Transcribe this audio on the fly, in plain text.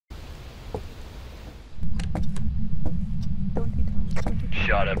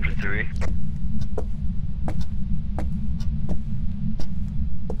shot up to 3.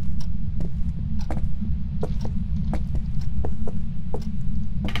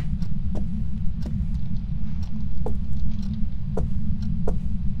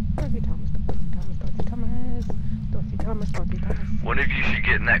 One of you should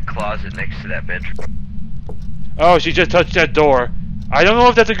get in that closet next to that bedroom. Oh, she just touched that door. I don't know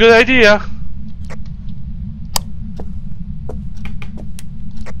if that's a good idea.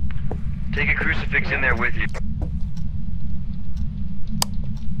 Take a crucifix in there with you.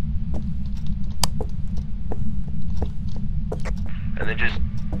 And then just,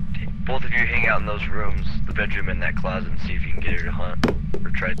 both of you hang out in those rooms, the bedroom and that closet, and see if you can get her to hunt.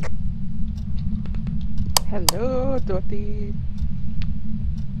 Or try. Hello, Dorothy.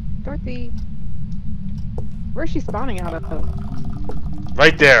 Dorothy. Where's she spawning out of?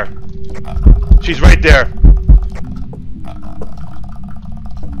 Right there. She's right there.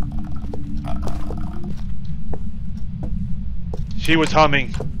 She was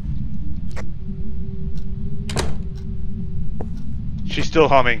humming. She's still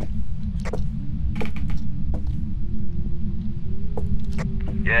humming.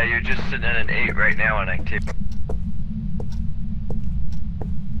 Yeah, you're just sitting at an 8 right now on activity.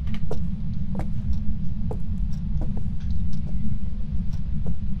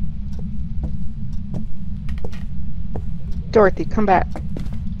 Dorothy, come back.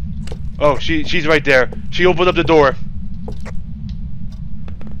 Oh, she's right there. She opened up the door.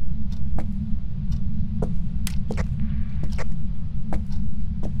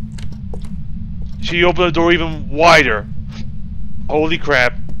 She opened the door even wider. Holy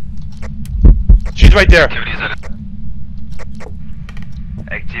crap. She's right there.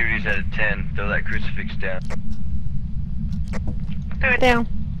 Activities at a 10. Throw that crucifix down. Throw it down.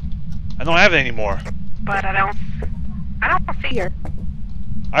 I don't have it anymore. But I don't see her.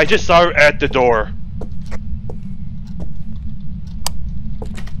 I just saw her at the door.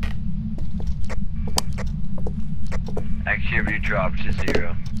 Activity dropped to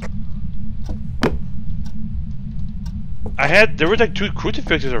 0. There was like 2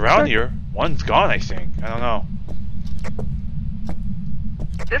 crucifixes around here. One's gone, I think. I don't know.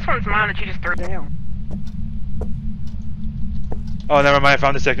 This one's mine that you just threw down. Oh, never mind. I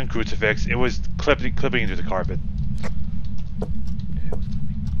found the second crucifix. It was clipping into the carpet.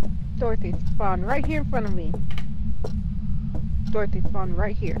 Dorothy, spawn right here in front of me. Dorothy, spawn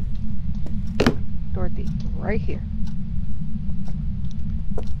right here. Dorothy, right here.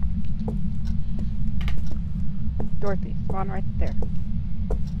 Dorothy, spawn right there.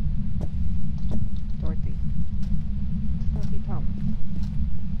 Dorothy. Dorothy Thomas.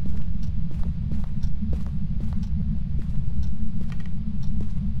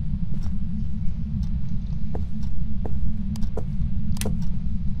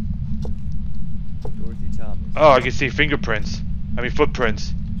 Dorothy Thomas. Oh, I can see fingerprints. I mean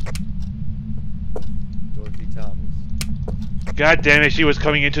footprints. Dorothy Thomas. God damn it, she was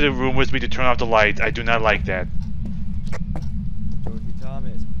coming into the room with me to turn off the light. I do not like that. Dorothy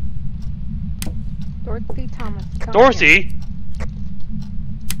Thomas. Dorothy Thomas. Dorothy?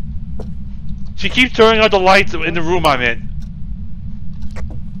 She keeps turning out the lights in the room I'm in.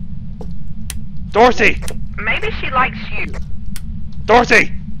 Dorothy! Maybe she likes you.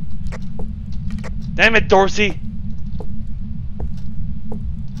 Dorothy! Damn it, Dorothy!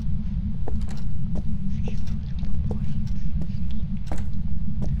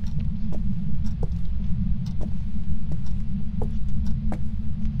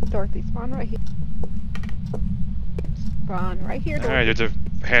 Dorothy, spawn right here. Spawn right here, Dorothy. Alright, there's a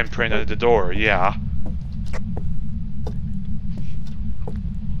handprint at the door, yeah.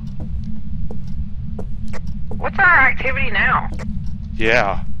 What's our activity now?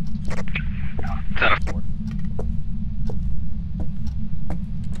 Yeah. 10-4.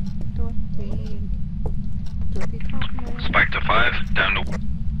 Dorothy. Dorothy Thomas. Spike to 5, down to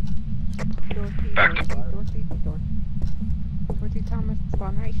Dorothy, back to Dorothy, Dorothy Thomas,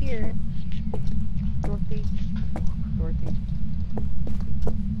 spawn right here. Dorothy. Dorothy.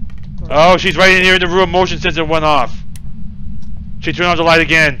 Oh, she's right in here in the room. Motion sensor went off. She turned on the light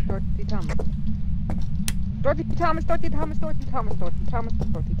again. Dorothy Thomas. Dorothy Thomas, Dorothy Thomas, Dorothy Thomas, Dorothy Thomas,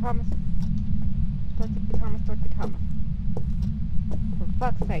 Dorothy Thomas. Dorothy Thomas, Dorothy Thomas. For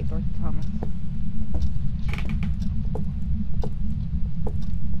fuck's sake, Dorothy Thomas.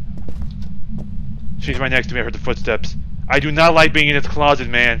 She's right next to me. I heard the footsteps. I do not like being in this closet,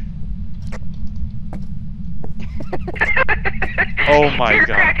 man. Oh my You're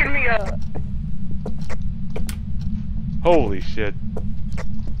god. cracking me up.